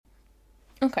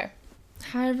Okay.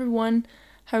 Hi everyone.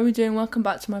 How are we doing? Welcome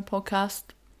back to my podcast.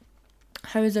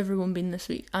 How has everyone been this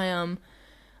week? I am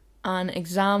an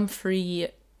exam-free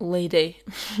lady.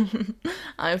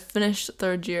 I've finished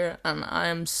third year and I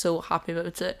am so happy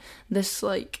about it. This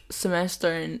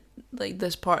semester and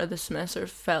this part of the semester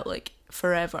felt like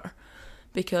forever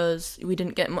because we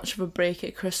didn't get much of a break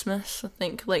at Christmas. I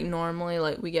think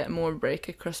normally we get more break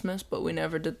at Christmas, but we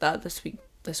never did that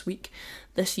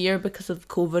this year because of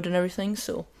COVID and everything.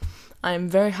 So I'm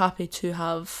very happy to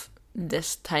have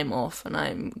this time off, and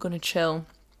I'm gonna chill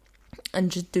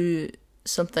and just do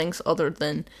some things other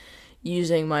than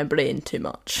using my brain too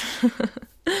much.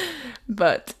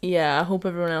 But yeah, I hope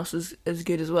everyone else is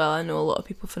good as well. I know a lot of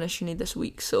people finish uni this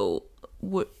week, so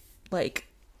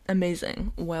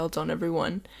amazing. Well done,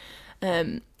 everyone.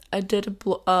 I did a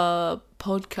blog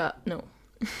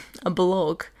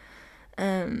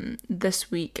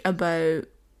this week about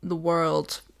the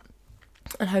world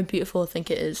and how beautiful I think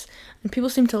it is, and people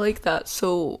seem to like that,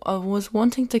 so I was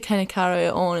wanting to kind of carry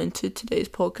it on into today's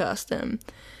podcast,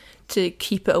 to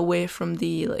keep it away from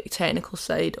the technical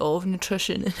side of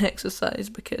nutrition and exercise,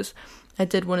 because I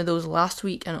did one of those last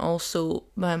week and also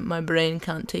my brain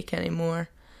can't take any more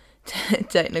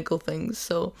technical things.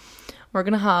 So we're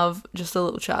gonna have just a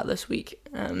little chat this week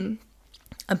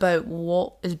about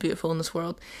what is beautiful in this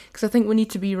world, because I think we need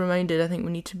to be reminded. I think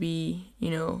we need to be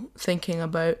thinking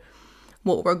about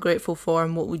what we're grateful for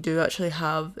and what we do actually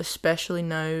have, especially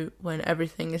now when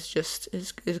everything is just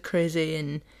is crazy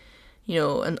and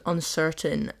and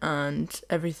uncertain, and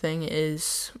everything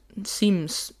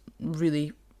seems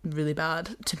really, really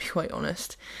bad, to be quite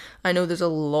honest. I know there's a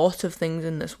lot of things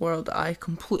in this world that I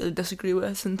completely disagree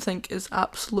with and think is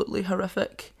absolutely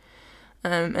horrific,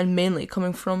 and mainly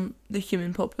coming from the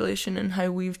human population and how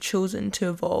we've chosen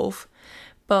to evolve.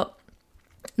 But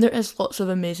there is lots of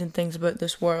amazing things about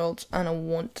this world, and I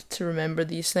want to remember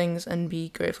these things and be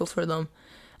grateful for them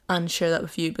and share that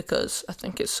with you, because I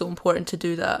think it's so important to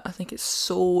do that. I think it's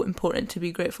so important to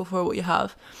be grateful for what you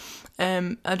have.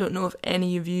 I don't know if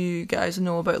any of you guys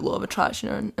know about law of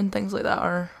attraction and things like that,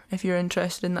 or if you're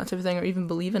interested in that type of thing or even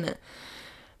believe in it.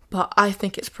 But I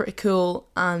think it's pretty cool,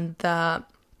 and that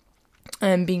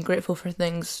being grateful for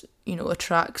things,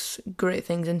 attracts great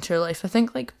things into your life. I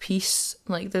think peace,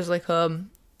 there's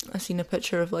I seen a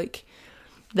picture of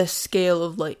this scale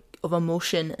of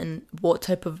emotion and what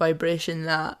type of vibration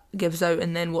that gives out,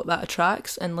 and then what that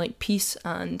attracts, and peace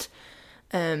and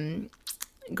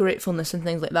gratefulness and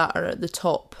things like that are at the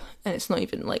top. And it's not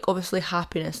even obviously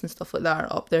happiness and stuff like that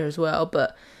are up there as well,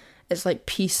 but it's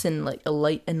peace and a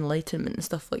light enlightenment and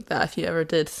stuff like that. If you ever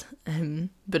did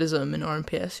Buddhism and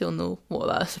RMPS, you'll know what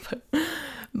that's about.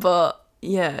 But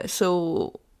yeah,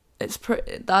 so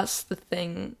that's the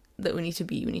thing that we need to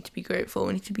be. We need to be grateful.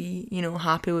 We need to be,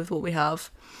 happy with what we have,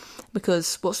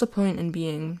 because what's the point in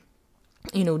being,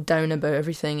 down about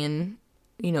everything? And,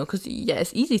 because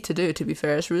it's easy to do, to be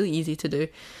fair. It's really easy to do.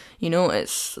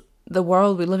 It's the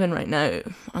world we live in right now,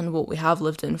 and what we have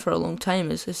lived in for a long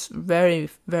time is very,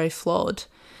 very flawed.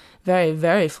 Very,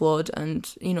 very flawed.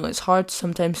 And, it's hard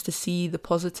sometimes to see the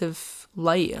positive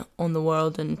light on the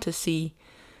world, and to see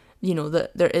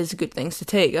that there is good things to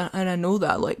take. And I know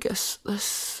that,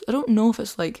 this, I don't know if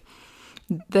it's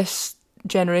this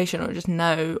generation or just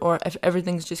now, or if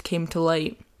everything's just came to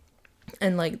light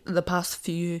in the past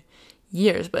few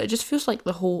years, but it just feels like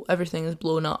everything is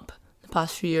blown up the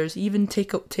past few years. Even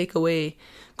take away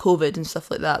COVID and stuff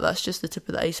like that, that's just the tip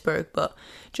of the iceberg. But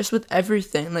just with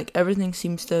everything, everything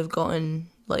seems to have gotten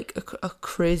a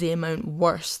crazy amount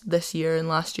worse this year and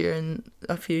last year and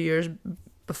a few years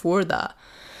before that.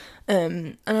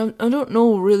 And I don't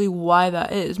know really why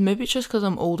that is. Maybe it's just because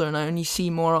I'm older now and you see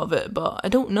more of it, but I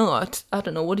don't know. I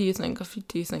don't know. What do you think?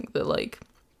 Do you think that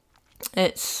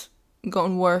it's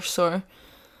gotten worse, or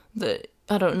that,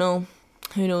 I don't know,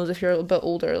 who knows, if you're a bit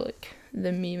older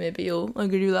than me, maybe you'll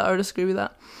agree with that or disagree with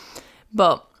that.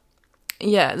 But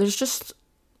yeah, there's just,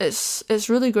 it's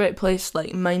really great place,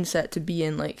 mindset to be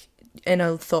in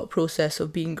a thought process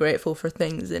of being grateful for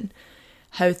things and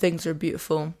how things are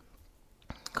beautiful.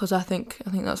 Because I think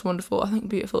that's wonderful. I think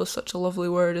beautiful is such a lovely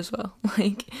word as well.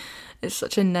 It's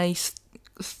such a nice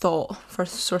thought for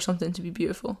something to be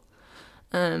beautiful.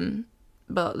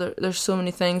 But there's so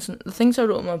many things. And the things I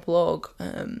wrote on my blog,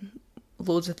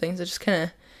 loads of things.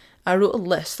 I wrote a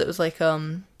list that was if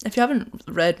you haven't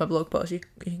read my blog post, you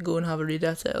can go and have a read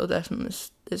at it. It'll definitely,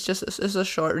 it's a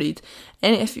short read.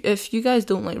 And if you guys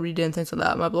don't like reading and things like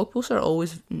that, my blog posts are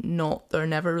always they're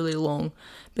never really long,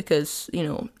 because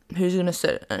who's gonna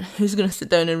sit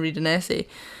down and read an essay,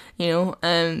 but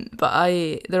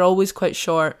they're always quite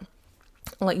short,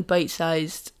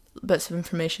 bite-sized bits of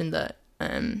information that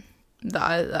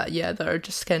that are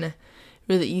just kind of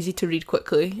really easy to read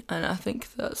quickly, and I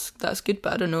think that's good.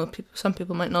 But I don't know, some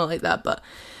people might not like that, but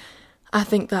I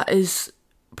think that is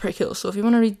pretty cool. So if you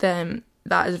want to read them,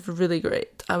 that is really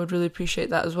great. I would really appreciate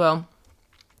that as well.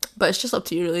 But it's just up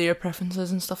to you, really, your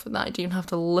preferences and stuff like that. You don't even have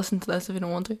to listen to this if you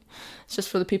don't want to. It's just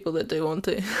for the people that do want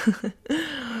to.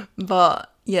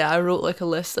 But yeah, I wrote like a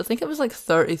list. I think it was like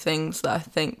 30 things that I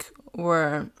think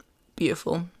were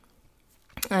beautiful.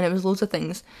 And it was loads of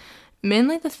things.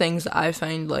 Mainly the things that I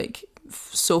found like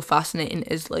so fascinating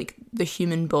is like the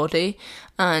human body.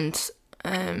 And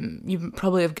you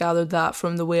probably have gathered that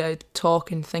from the way I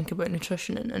talk and think about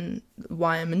nutrition and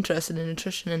why I'm interested in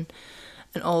nutrition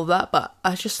and all of that. But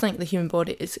I just think the human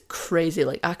body is crazy.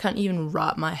 Like, I can't even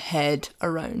wrap my head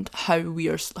around how we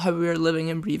are living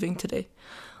and breathing today.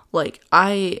 Like,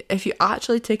 if you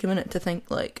actually take a minute to think,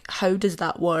 like, how does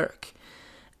that work?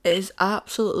 It is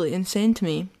absolutely insane to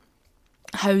me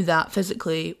how that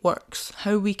physically works.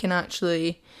 How we can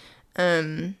actually,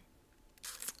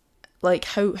 like,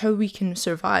 how we can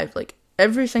survive. Like,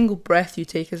 every single breath you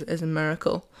take is a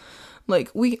miracle. Like,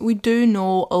 we do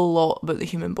know a lot about the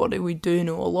human body. We do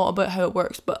know a lot about how it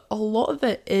works, but a lot of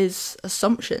it is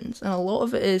assumptions, and a lot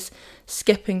of it is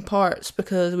skipping parts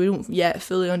because we don't yet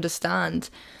fully understand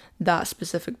that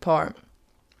specific part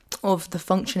of the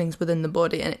functionings within the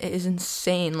body, and it is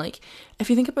insane. Like, if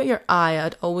you think about your eye,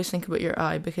 I'd always think about your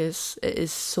eye because it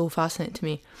is so fascinating to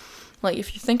me. Like,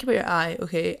 if you think about your eye,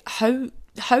 okay,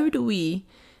 how do we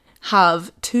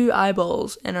have two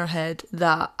eyeballs in our head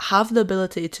that have the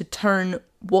ability to turn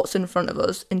what's in front of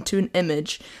us into an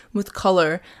image with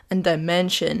colour and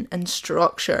dimension and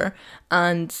structure,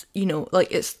 and, you know,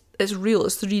 like, it's real,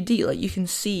 it's 3D, like, you can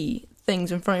see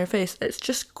things in front of your face. It's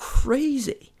just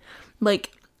crazy.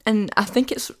 Like, and I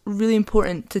think it's really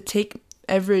important to take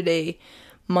everyday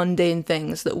mundane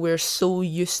things that we're so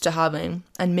used to having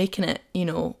and making it, you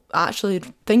know, actually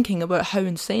thinking about how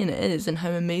insane it is and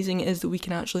how amazing it is that we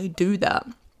can actually do that.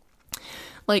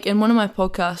 Like, in one of my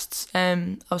podcasts,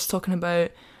 I was talking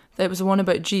about, there was one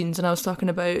about genes, and I was talking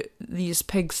about these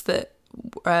pigs that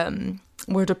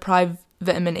were deprived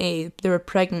vitamin A. They were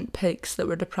pregnant pigs that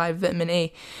were deprived vitamin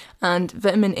A, and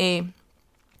vitamin A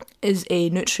is a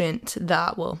nutrient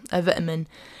that, well, a vitamin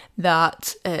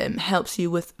that helps you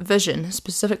with vision,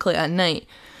 specifically at night.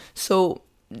 So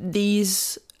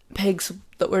these pigs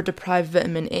that were deprived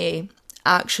vitamin A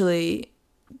actually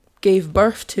gave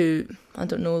birth to, I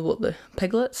don't know what the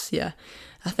piglets, yeah,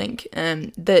 I think,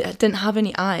 they didn't have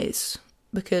any eyes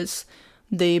because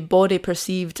the body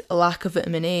perceived a lack of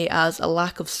vitamin A as a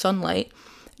lack of sunlight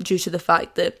due to the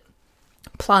fact that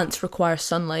plants require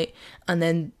sunlight, and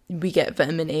then we get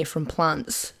vitamin A from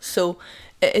plants. So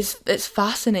it's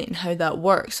fascinating how that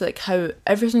works, like how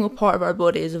every single part of our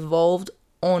body is evolved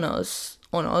on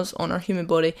our human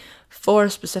body for a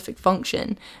specific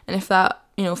function, and if that,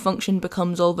 you know, function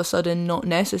becomes all of a sudden not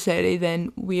necessary,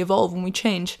 then we evolve and we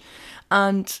change.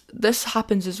 And this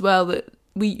happens as well, that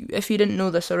if you didn't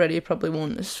know this already, you probably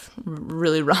won't, it's a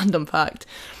really random fact,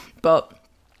 but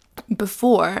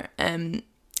before,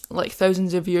 like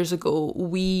thousands of years ago,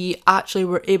 we actually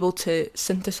were able to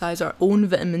synthesize our own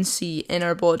vitamin C in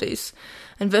our bodies.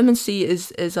 And vitamin C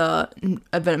is a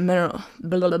mineral,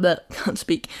 can't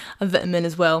speak, a vitamin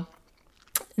as well,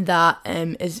 that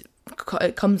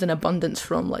it comes in abundance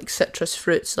from like citrus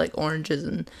fruits like oranges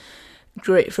and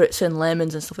grapefruits and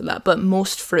lemons and stuff like that. But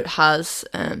most fruit has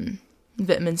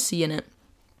vitamin C in it,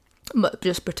 but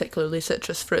just particularly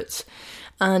citrus fruits.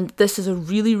 And this is a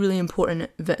really, really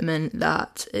important vitamin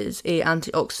that is a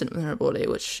antioxidant within our body,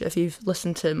 which, if you've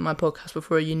listened to my podcast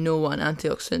before, you know what an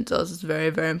antioxidant does. It's very,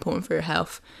 very important for your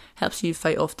health. Helps you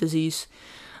fight off disease.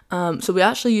 So we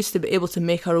actually used to be able to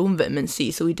make our own vitamin C,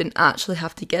 so we didn't actually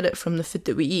have to get it from the food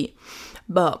that we eat.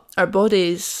 But our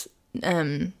bodies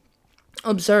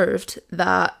observed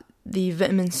that the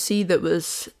vitamin C that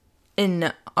was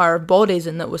in our bodies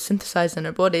and that was synthesized in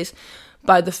our bodies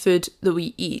by the food that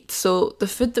we eat. So the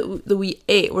food that we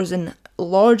ate was in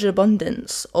large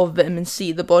abundance of vitamin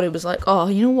C. The body was like, oh,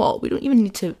 you know what? We don't even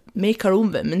need to make our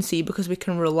own vitamin C because we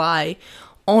can rely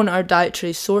on our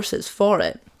dietary sources for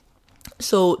it.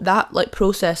 So that like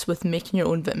process with making your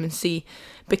own vitamin C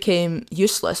became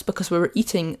useless because we were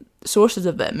eating sources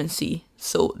of vitamin C.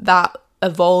 So that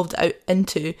evolved out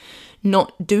into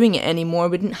not doing it anymore.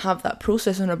 We didn't have that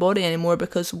process in our body anymore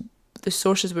because the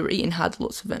sources we were eating had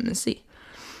lots of vitamin C.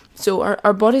 So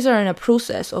our bodies are in a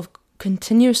process of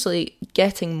continuously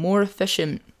getting more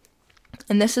efficient,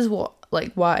 and this is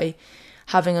why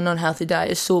having an unhealthy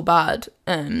diet is so bad,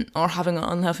 or having an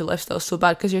unhealthy lifestyle is so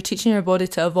bad, because you're teaching your body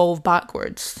to evolve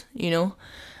backwards, you know.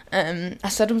 I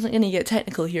said I wasn't going to get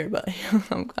technical here, but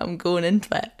I'm going into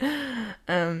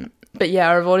it. But yeah,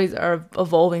 our bodies are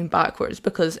evolving backwards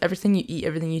because everything you eat,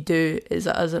 everything you do is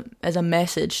as a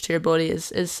message to your body,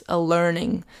 is a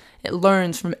learning. It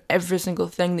learns from every single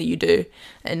thing that you do,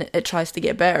 and it tries to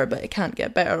get better, but it can't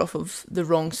get better off of the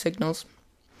wrong signals.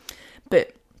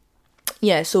 But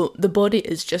yeah, so the body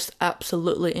is just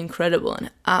absolutely incredible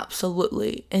and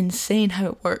absolutely insane how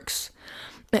it works.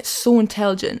 It's so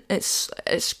intelligent.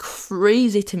 It's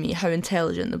crazy to me how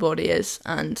intelligent the body is,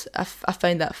 and I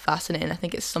find that fascinating. I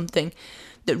think it's something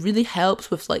that really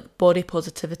helps with like body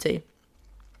positivity.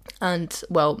 And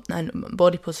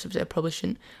body positivity, I probably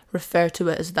shouldn't refer to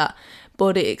it as that.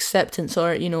 Body acceptance,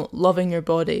 or, loving your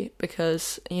body,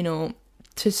 because,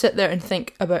 to sit there and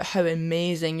think about how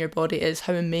amazing your body is,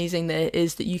 how amazing that it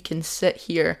is that you can sit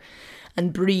here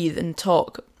and breathe and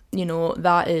talk,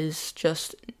 that is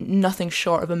just nothing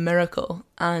short of a miracle.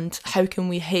 And how can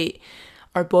we hate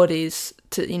our bodies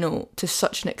to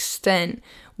such an extent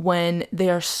when they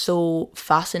are so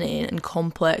fascinating and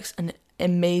complex and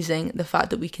amazing? The fact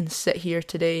that we can sit here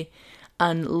today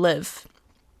and live.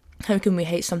 How can we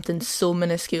hate something so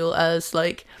minuscule as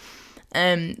like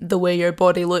the way your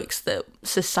body looks, that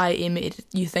society made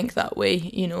you think that way,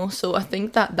 So I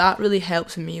think that really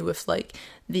helps me with like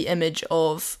the image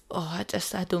of, I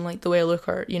don't like the way I look,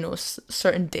 or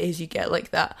certain days you get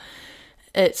like that.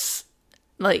 It's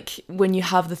like when you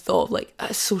have the thought of like,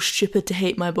 it's so stupid to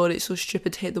hate my body, it's so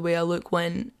stupid to hate the way I look,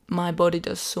 when my body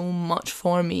does so much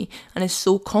for me and is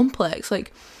so complex.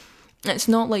 Like, it's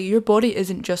not like your body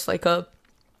isn't just like a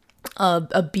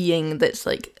being that's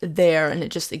like there and it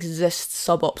just exists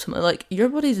suboptimally. Like, your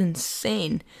body's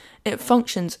insane. It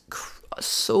functions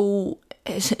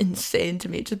it's insane to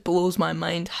me. It just blows my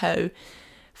mind how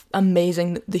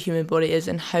amazing the human body is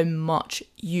and how much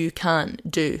you can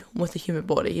do with the human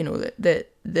body.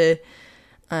 The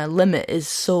limit is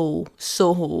so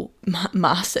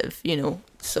massive,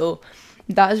 so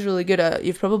that is really good.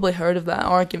 You've probably heard of that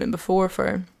argument before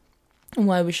for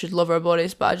why we should love our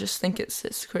bodies, but I just think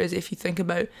it's crazy if you think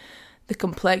about the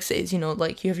complexities.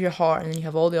 Like, you have your heart, and then you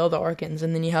have all the other organs,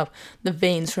 and then you have the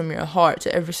veins from your heart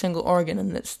to every single organ,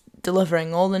 and it's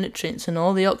delivering all the nutrients and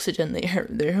all the oxygen that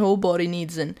your whole body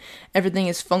needs, and everything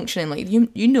is functioning. Like,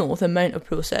 the amount of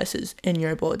processes in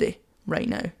your body right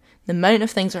now, the amount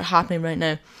of things that are happening right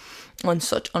now on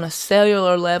a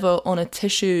cellular level, on a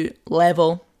tissue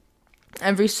level,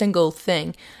 every single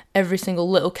thing, every single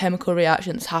little chemical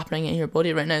reaction that's happening in your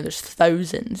body right now. There's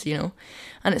thousands,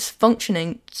 and it's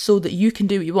functioning so that you can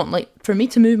do what you want. Like, for me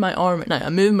to move my arm right now,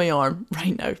 I'm moving my arm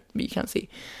right now, but you can't see.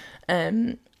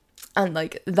 And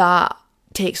like, that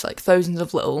takes like thousands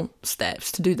of little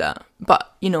steps to do that.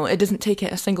 But, it doesn't take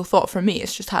a single thought from me.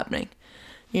 It's just happening.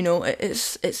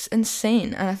 It's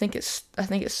insane. And I think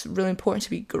it's really important to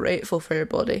be grateful for your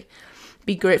body.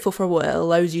 Be grateful for what it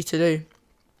allows you to do.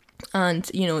 And,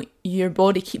 your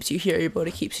body keeps you here, your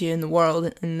body keeps you in the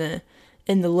world, in the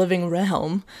living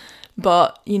realm.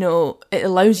 But, it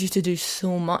allows you to do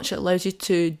so much. It allows you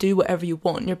to do whatever you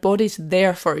want. Your body's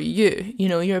there for you.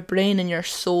 Your brain and your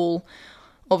soul,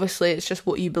 obviously it's just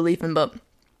what you believe in, but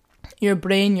your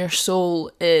brain, your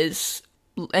soul is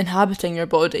inhabiting your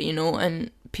body,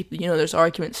 and people, there's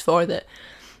arguments for that.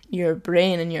 Your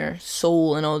brain and your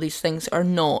soul and all these things are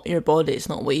not your body. It's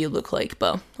not what you look like.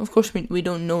 But of course we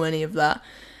don't know any of that.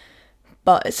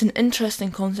 But it's an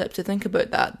interesting concept to think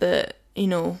about that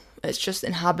it's just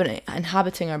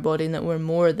inhabiting our body, and that we're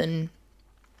more than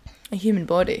a human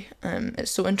body.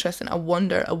 It's so interesting. I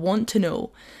want to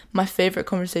know my favourite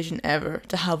conversation ever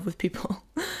to have with people.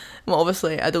 Well,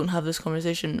 obviously, I don't have this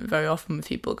conversation very often with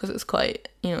people because it's quite,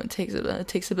 it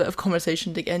takes a bit of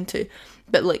conversation to get into.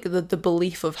 But like the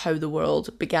belief of how the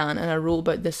world began, and I wrote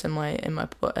about this in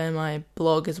my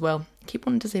blog as well. I keep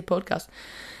wanting to say podcast.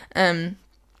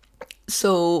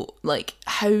 So like,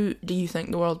 how do you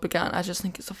think the world began? I just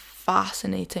think it's a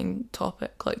fascinating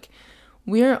topic. Like,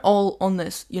 we're all on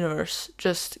this universe,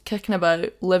 just kicking about,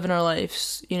 living our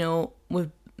lives.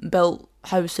 We've built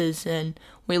houses and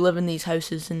we live in these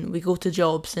houses, and we go to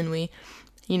jobs, and we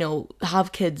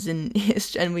have kids, and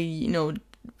we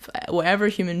whatever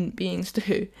human beings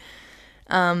do.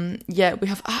 Yet we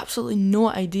have absolutely no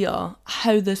idea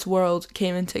how this world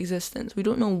came into existence. We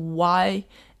don't know why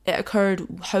it occurred,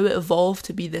 how it evolved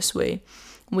to be this way.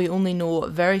 We only know a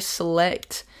very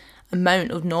select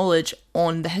amount of knowledge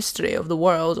on the history of the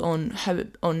world, on how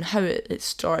it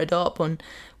started up.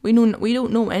 We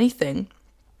don't know anything.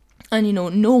 And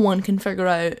no one can figure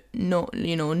out, no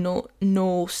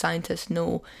scientist,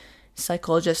 no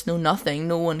psychologists know nothing.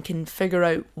 No one can figure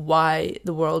out why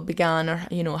the world began or,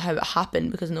 how it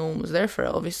happened, because no one was there for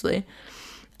it, obviously.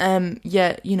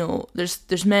 Yet,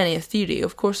 there's many a theory.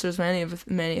 Of course, there's many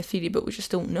a theory, but we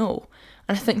just don't know.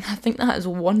 And I think that is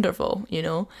wonderful.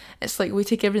 It's like we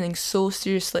take everything so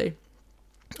seriously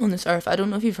on this earth. I don't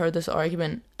know if you've heard this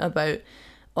argument about,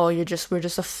 we're just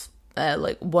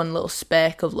like one little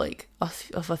speck of like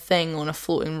of a thing on a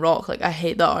floating rock. Like, I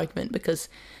hate that argument because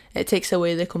it takes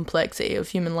away the complexity of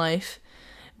human life.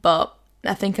 But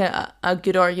I think a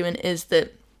good argument is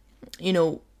that,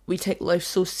 we take life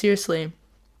so seriously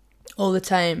all the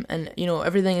time, and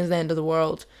everything is the end of the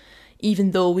world,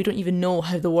 even though we don't even know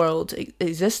how the world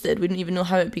existed. We don't even know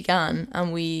how it began,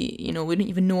 and we don't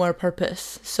even know our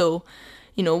purpose. So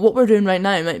what we're doing right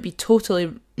now might be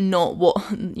totally not what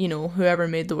whoever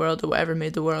made the world or whatever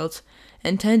made the world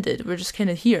intended. We're just kind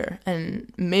of here,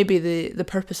 and maybe the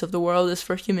purpose of the world is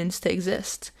for humans to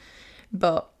exist.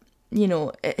 But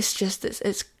it's just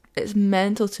it's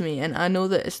mental to me, and I know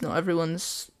that it's not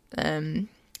everyone's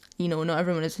not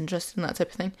everyone is interested in that type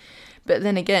of thing. But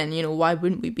then again, why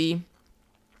wouldn't we be?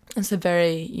 It's a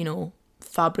very,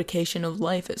 fabrication of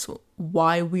life. It's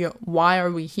why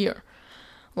are we here?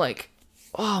 Like,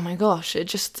 oh my gosh,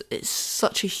 it's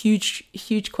such a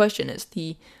huge question. It's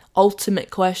the ultimate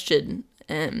question,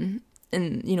 and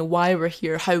why we're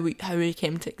here, how we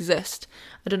came to exist.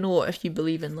 I don't know if you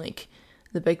believe in like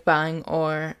the Big Bang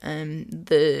or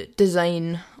the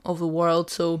design of the world.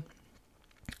 So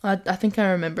I think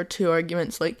I remember two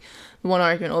arguments. Like, one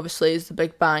argument obviously is the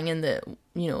Big Bang, and that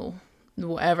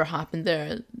whatever happened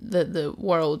there, the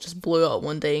world just blew up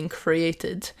one day and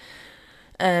created.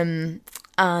 And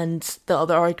the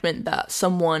other argument that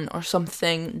someone or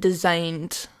something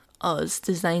designed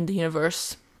the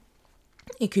universe.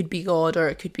 It could be God, or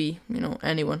it could be,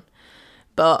 anyone.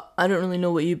 But I don't really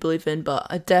know what you believe in, but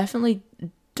I definitely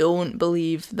don't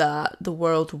believe that the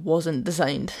world wasn't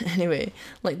designed anyway.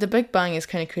 Like, the Big Bang is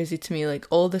kind of crazy to me. Like,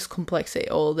 all this complexity,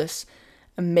 all this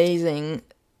amazing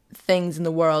things in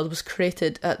the world was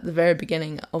created at the very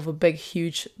beginning of a big,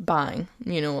 huge bang.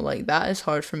 Like, that is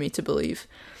hard for me to believe.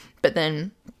 But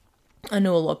then I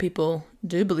know a lot of people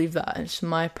do believe that. It's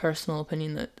my personal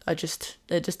opinion that it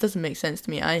just doesn't make sense to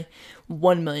me. I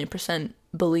 1,000,000%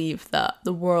 believe that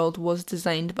the world was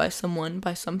designed by someone,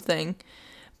 by something,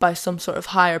 by some sort of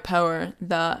higher power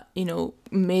that,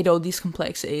 made all these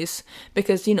complexities.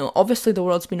 Because, obviously the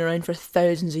world's been around for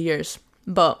thousands of years,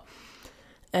 but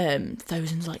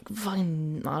thousands, like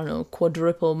fucking, I don't know,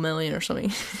 quadruple million or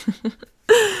something.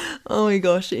 Oh my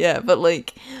gosh, yeah, but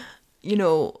like,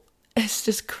 it's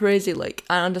just crazy. Like,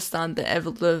 I understand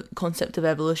the concept of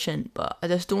evolution, but I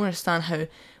just don't understand how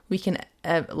we can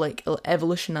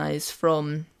evolutionize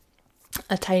from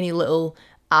a tiny little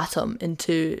atom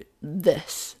into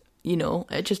this.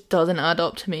 It just doesn't add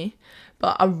up to me.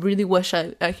 But I really wish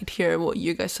I could hear what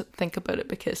you guys think about it,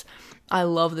 because I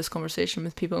love this conversation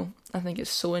with people. I think it's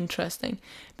so interesting.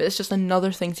 But it's just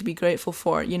another thing to be grateful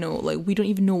for. Like, we don't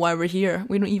even know why we're here.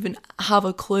 We don't even have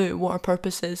a clue what our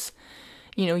purpose is.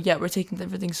 Yet we're taking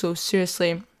everything so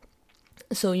seriously.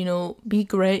 So, be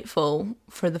grateful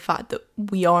for the fact that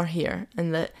we are here,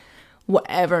 and that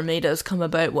whatever made us come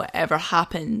about, whatever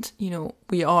happened,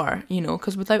 we are,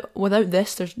 because without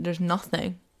this, there's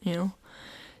nothing,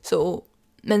 So,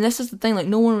 and this is the thing, like,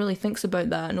 no one really thinks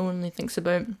about that. No one really thinks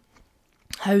about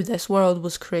how this world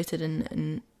was created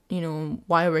and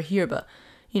why we're here. But,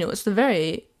 it's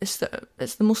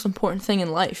the most important thing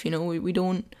in life. We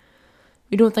don't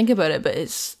think about it, but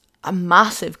it's a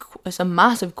massive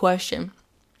question,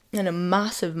 and a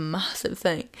massive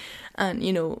thing. And,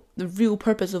 the real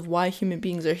purpose of why human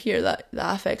beings are here, that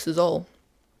affects us all.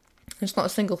 There's not a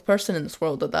single person in this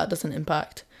world that doesn't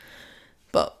impact.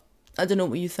 But I don't know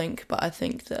what you think, but I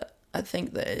think that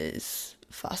it is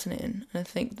fascinating. And I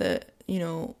think that,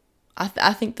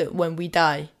 I think that when we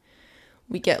die,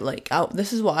 we get like out.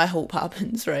 This is what I hope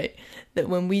happens, right? That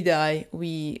when we die,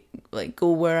 we like go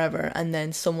wherever, and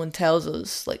then someone tells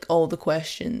us like all the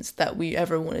questions that we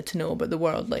ever wanted to know about the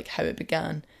world, like how it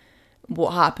began,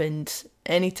 what happened,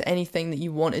 anything that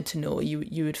you wanted to know,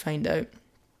 you would find out,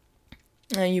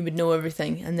 and you would know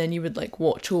everything, and then you would like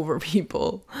watch over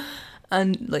people,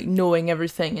 and like knowing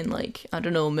everything, and like, I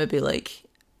don't know, maybe like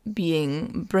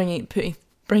bringing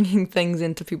things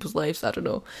into people's lives. I don't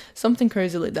know, something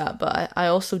crazy like that. But I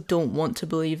also don't want to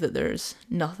believe that there's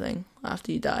nothing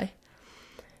after you die.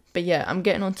 But yeah, I'm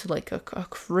getting onto like a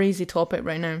crazy topic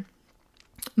right now.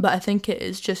 But I think it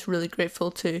is just really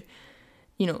grateful. I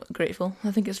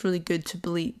think it's really good to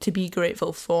be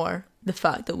grateful for the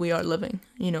fact that we are living.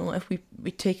 If we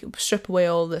strip away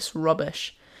all this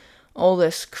rubbish, all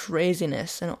this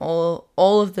craziness and all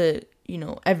of the,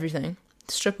 everything.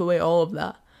 Strip away all of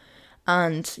that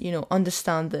and,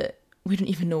 understand that we don't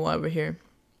even know why we're here.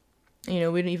 We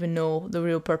don't even know the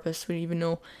real purpose. We don't even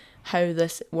know how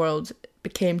this world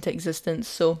became to existence.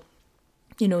 So,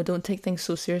 don't take things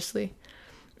so seriously.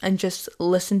 And just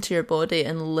listen to your body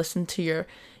and listen to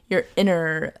your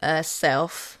inner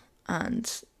self and,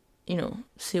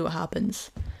 see what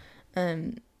happens.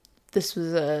 This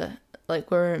was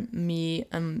where me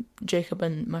and Jacob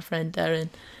and my friend Darren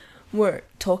were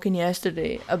talking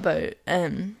yesterday about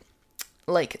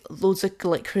loads of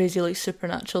crazy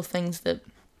supernatural things that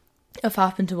have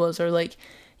happened to us, or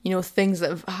things that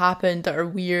have happened that are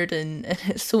weird and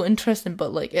it's so interesting,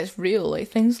 but it's real,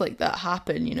 things like that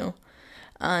happen,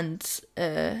 and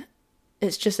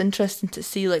it's just interesting to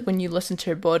see when you listen to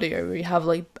your body, or you have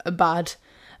a bad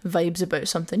vibes about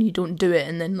something, you don't do it,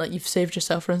 and then you've saved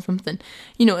yourself from something,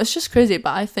 it's just crazy.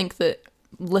 But I think that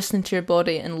listening to your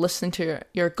body and listening to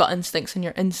your gut instincts and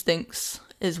your instincts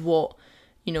is what,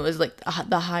 is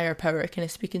the higher power kind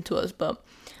of speaking to us. But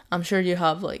I'm sure you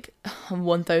have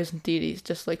 1,000 theories,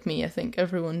 just like me. I think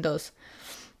everyone does.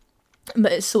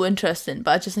 But it's so interesting.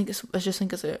 But I just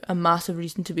think it's a massive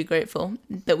reason to be grateful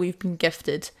that we've been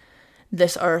gifted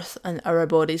this earth and our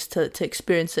bodies to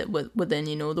experience it within.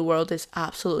 The world is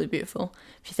absolutely beautiful.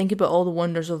 If you think about all the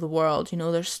wonders of the world,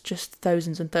 there's just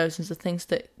thousands and thousands of things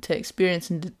to experience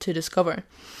and to discover.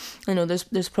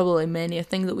 There's probably many a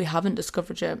thing that we haven't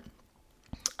discovered yet.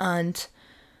 And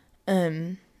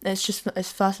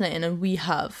it's fascinating, and we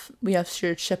have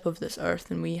stewardship of this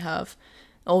earth, and we have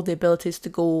all the abilities to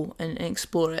go and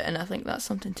explore it. And I think that's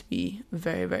something to be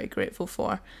very, very grateful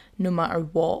for, no matter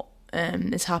what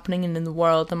is happening in the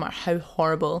world, no matter how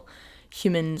horrible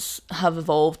humans have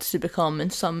evolved to become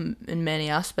in many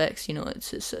aspects.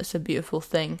 It's a beautiful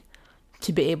thing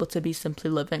to be able to be simply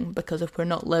living, because if we're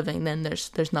not living, then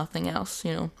there's nothing else.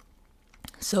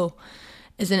 So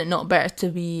isn't it not better to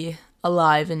be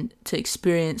alive and to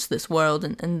experience this world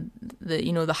and the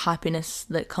the happiness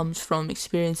that comes from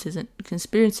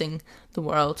experiencing the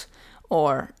world?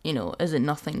 Or is it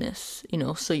nothingness?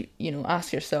 So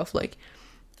ask yourself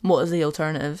what is the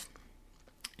alternative?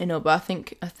 But I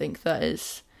think that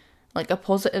is a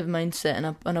positive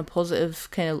mindset and a positive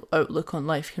kind of outlook on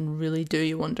life can really do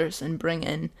you wonders and bring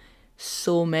in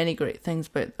so many great things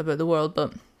about the world.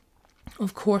 But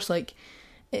of course, it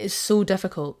is so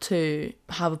difficult to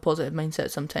have a positive mindset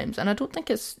sometimes, and I don't think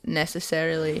it's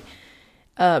necessarily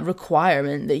a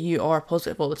requirement that you are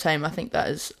positive all the time. I think that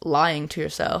is lying to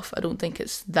yourself. I don't think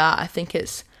it's that. I think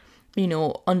it's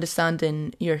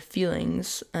understanding your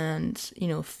feelings and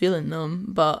feeling them,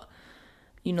 but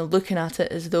looking at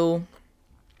it as though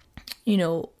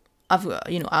I've got,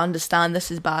 I understand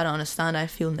this is bad, I understand I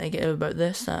feel negative about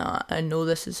this, I know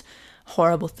this is a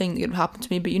horrible thing that could happen to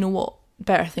me, but you know what,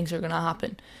 better things are going to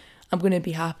happen. I'm going to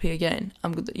be happy again.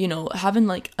 I'm having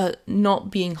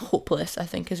not being hopeless, I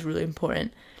think, is really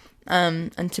important.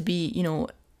 And to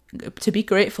be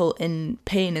grateful in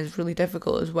pain is really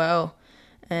difficult as well.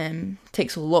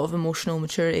 Takes a lot of emotional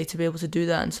maturity to be able to do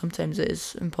that, and sometimes it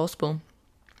is impossible.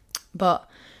 But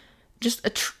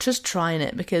just trying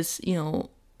it, because no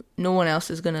one else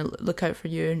is going to look out for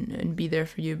you and be there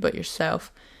for you but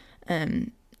yourself.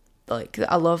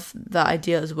 I love that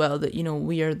idea as well, that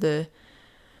we are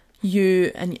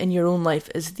you and in your own life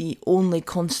is the only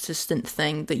consistent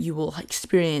thing that you will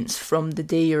experience from the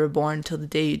day you were born till the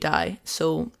day you die.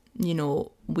 So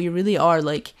we really are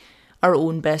our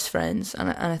own best friends, and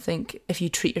I think if you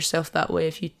treat yourself that way,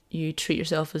 if you treat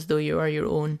yourself as though you are your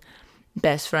own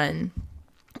best friend,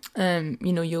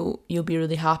 you'll be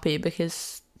really happy,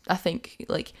 because I think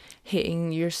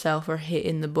hating yourself or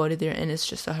hating the body that you're in is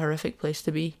just a horrific place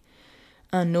to be,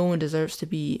 and no one deserves to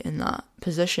be in that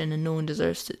position, and no one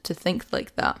deserves to think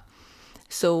like that.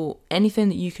 So anything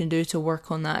that you can do to work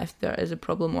on that, if there is a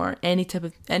problem, or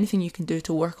anything you can do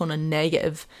to work on a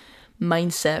negative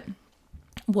mindset,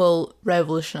 will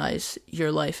revolutionize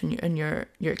your life and your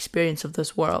experience of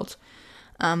this world.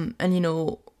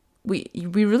 We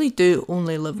really do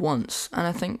only live once, and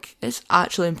I think it's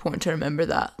actually important to remember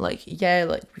that.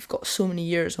 We've got so many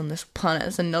years on this planet.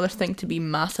 It's another thing to be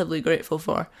massively grateful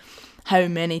for. How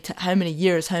many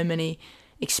years, how many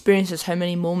experiences, how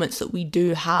many moments that we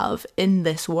do have in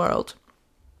this world.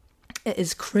 It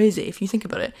is crazy if you think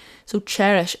about it. So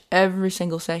cherish every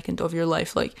single second of your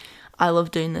life. I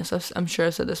love doing this. I'm sure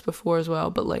I've said this before as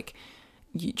well, but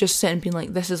you just sit and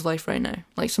being this is life right now.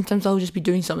 Sometimes I'll just be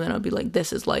doing something and I'll be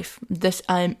this is life.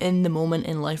 I'm in the moment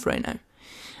in life right now.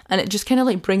 And it just kind of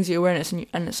like brings you awareness,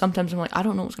 and sometimes I'm like, I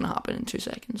don't know what's going to happen in 2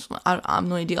 seconds. Like, I have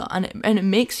no idea. And it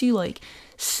makes you like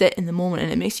sit in the moment,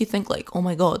 and it makes you think like, oh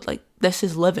my God, like this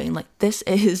is living, like this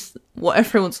is what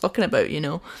everyone's talking about, you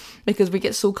know, because we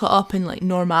get so caught up in like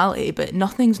normality, but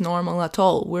nothing's normal at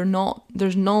all.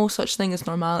 There's no such thing as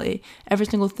normality. Every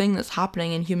single thing that's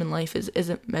happening in human life is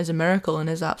a miracle and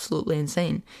is absolutely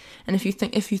insane. And if you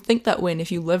think that way, and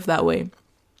if you live that way,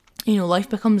 you know, life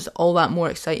becomes all that more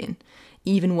exciting.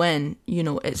 Even when, you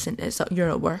know, you're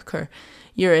at work, or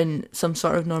you're in some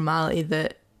sort of normality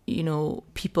that, you know,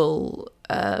 people,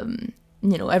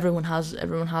 you know, everyone has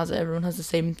the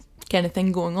same kind of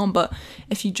thing going on. But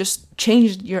if you just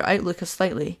change your outlook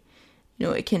slightly, you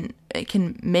know, it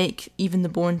can make even the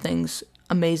boring things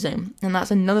amazing. And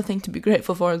that's another thing to be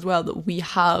grateful for as well, that we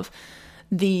have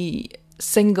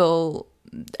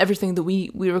everything that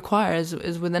we require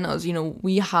is within us. You know,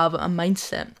 we have a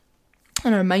mindset.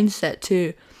 And our mindset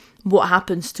to what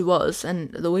happens to us,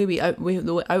 and the way the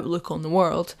outlook on the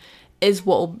world, is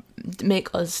what will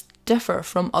make us differ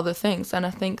from other things. And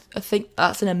I think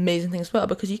that's an amazing thing as well,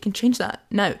 because you can change that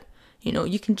now. You know,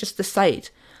 you can just decide,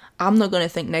 I'm not going to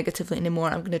think negatively anymore.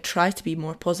 I'm going to try to be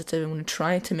more positive. I'm going to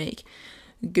try to make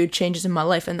good changes in my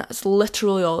life. And that's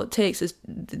literally all it takes, is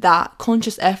that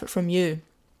conscious effort from you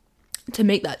to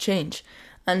make that change.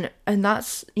 And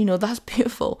that's, you know, that's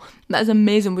beautiful. That is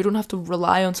amazing. We don't have to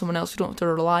rely on someone else. We don't have to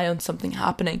rely on something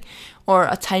happening or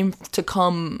a time to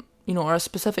come, you know, or a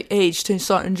specific age to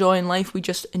start enjoying life. We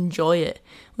just enjoy it.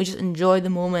 We just enjoy the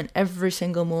moment, every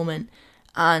single moment.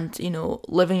 And, you know,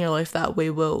 living your life that way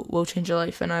will change your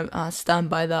life. And I stand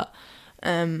by that.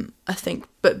 I think,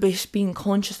 but being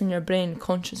conscious in your brain,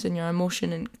 conscious in your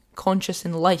emotion, and conscious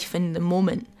in life, in the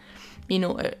moment, you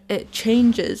know, it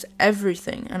changes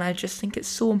everything. And I just think it's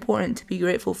so important to be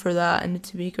grateful for that, and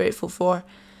to be grateful for,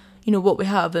 you know, what we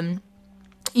have. And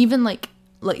even like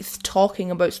talking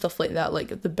about stuff like that,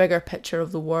 like the bigger picture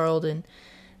of the world and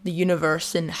the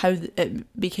universe and how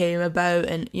it became about,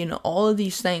 and, you know, all of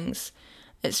these things,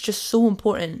 it's just so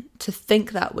important to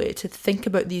think that way, to think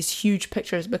about these huge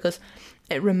pictures, because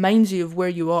it reminds you of where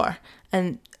you are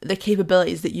and the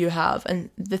capabilities that you have and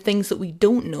the things that we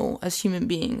don't know as human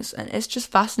beings. And it's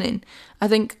just fascinating. I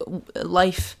think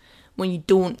life, when you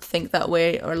don't think that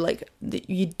way, or like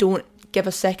you don't give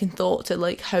a second thought to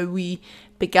like how we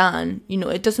began, you know,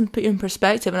 it doesn't put you in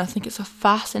perspective. And I think it's a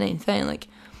fascinating thing. Like,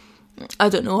 I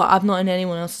don't know, I'm not in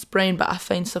anyone else's brain, but I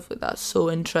find stuff like that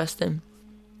so interesting.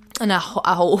 And I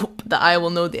hope that I will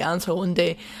know the answer one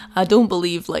day. I don't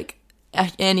believe like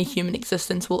any human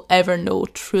existence will ever know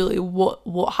truly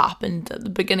what happened at the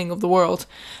beginning of the world.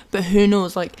 But who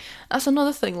knows, like, that's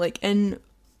another thing. Like, in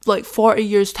like 40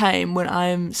 years time, when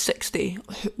I'm 60,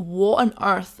 what on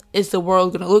earth is the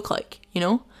world going to look like, you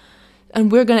know?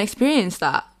 And we're going to experience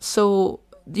that. So,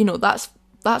 you know, that's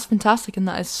fantastic, and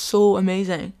that is so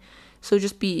amazing. So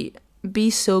just be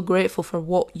so grateful for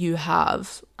what you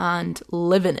have and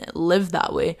live in it, live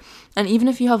that way. And even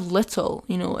if you have little,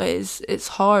 you know, it's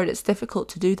hard, it's difficult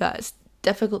to do that. It's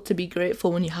difficult to be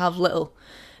grateful when you have little.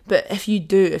 But if you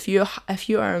do, if you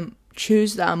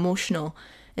choose that emotional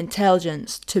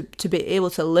intelligence to be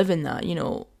able to live in that, you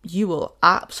know, you will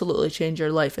absolutely change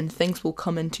your life, and things will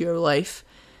come into your life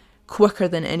quicker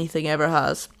than anything ever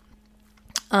has.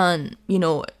 And, you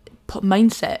know,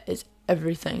 mindset is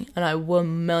everything, and I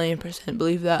 1,000,000%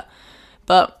 believe that.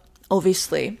 But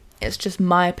obviously, it's just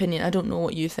my opinion. I don't know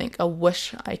what you think. I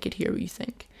wish I could hear what you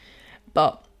think.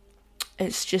 But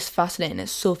it's just fascinating.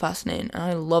 It's so fascinating, and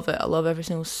I love it. I love every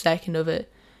single second of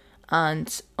it.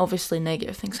 And obviously,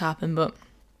 negative things happen, but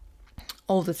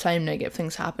all the time negative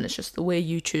things happen. It's just the way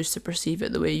you choose to perceive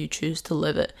it, the way you choose to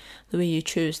live it, the way you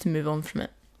choose to move on from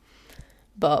it.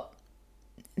 But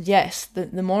yes,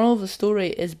 the moral of the story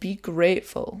is be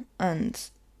grateful, and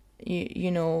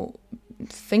you know,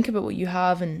 think about what you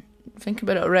have, and think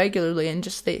about it regularly, and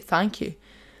just say thank you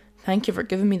for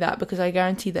giving me that, because I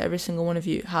guarantee that every single one of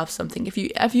you have something. If you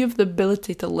have the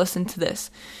ability to listen to this,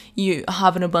 you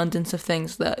have an abundance of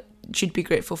things that you should be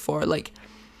grateful for. Like,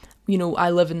 you know, I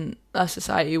live in a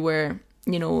society where,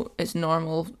 you know, it's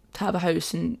normal to have a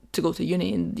house and to go to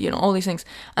uni, and, you know, all these things,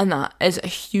 and that is a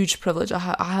huge privilege. I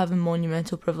have a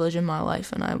monumental privilege in my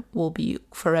life, and I will be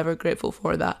forever grateful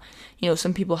for that. You know,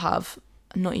 some people have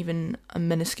not even a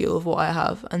minuscule of what I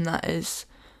have, and that is,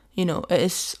 you know, it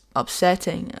is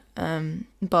upsetting,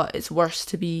 but it's worse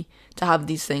to have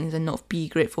these things and not be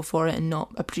grateful for it, and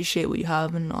not appreciate what you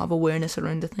have, and not have awareness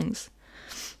around the things.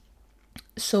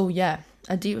 So yeah,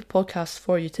 a deep podcast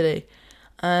for you today.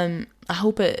 I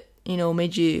hope it, you know,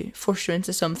 forced you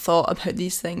into some thought about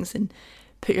these things, and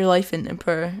put your life in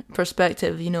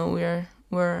perspective. You know,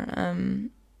 where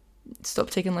stop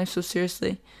taking life so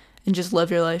seriously and just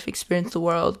live your life, experience the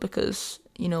world, because,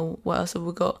 you know, what else have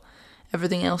we got?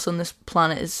 Everything else on this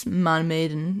planet is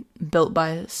man-made and built by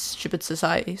a stupid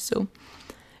society, so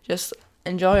just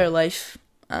enjoy your life,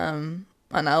 and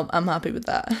I'm happy with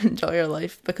that. Enjoy your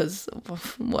life, because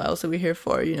what else are we here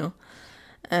for, you know?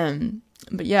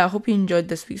 But yeah, I hope you enjoyed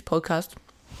this week's podcast.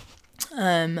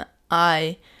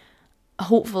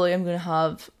 Hopefully I'm going to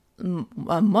have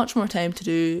much more time to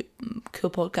do cool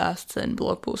podcasts and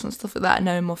blog posts and stuff like that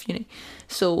now I'm off uni.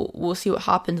 So we'll see what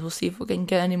happens. We'll see if we can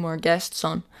get any more guests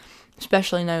on,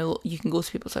 especially now you can go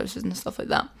to people's houses and stuff like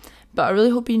that. But I really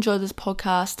hope you enjoyed this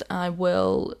podcast. I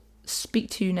will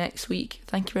speak to you next week.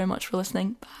 Thank you very much for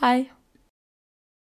listening. Bye.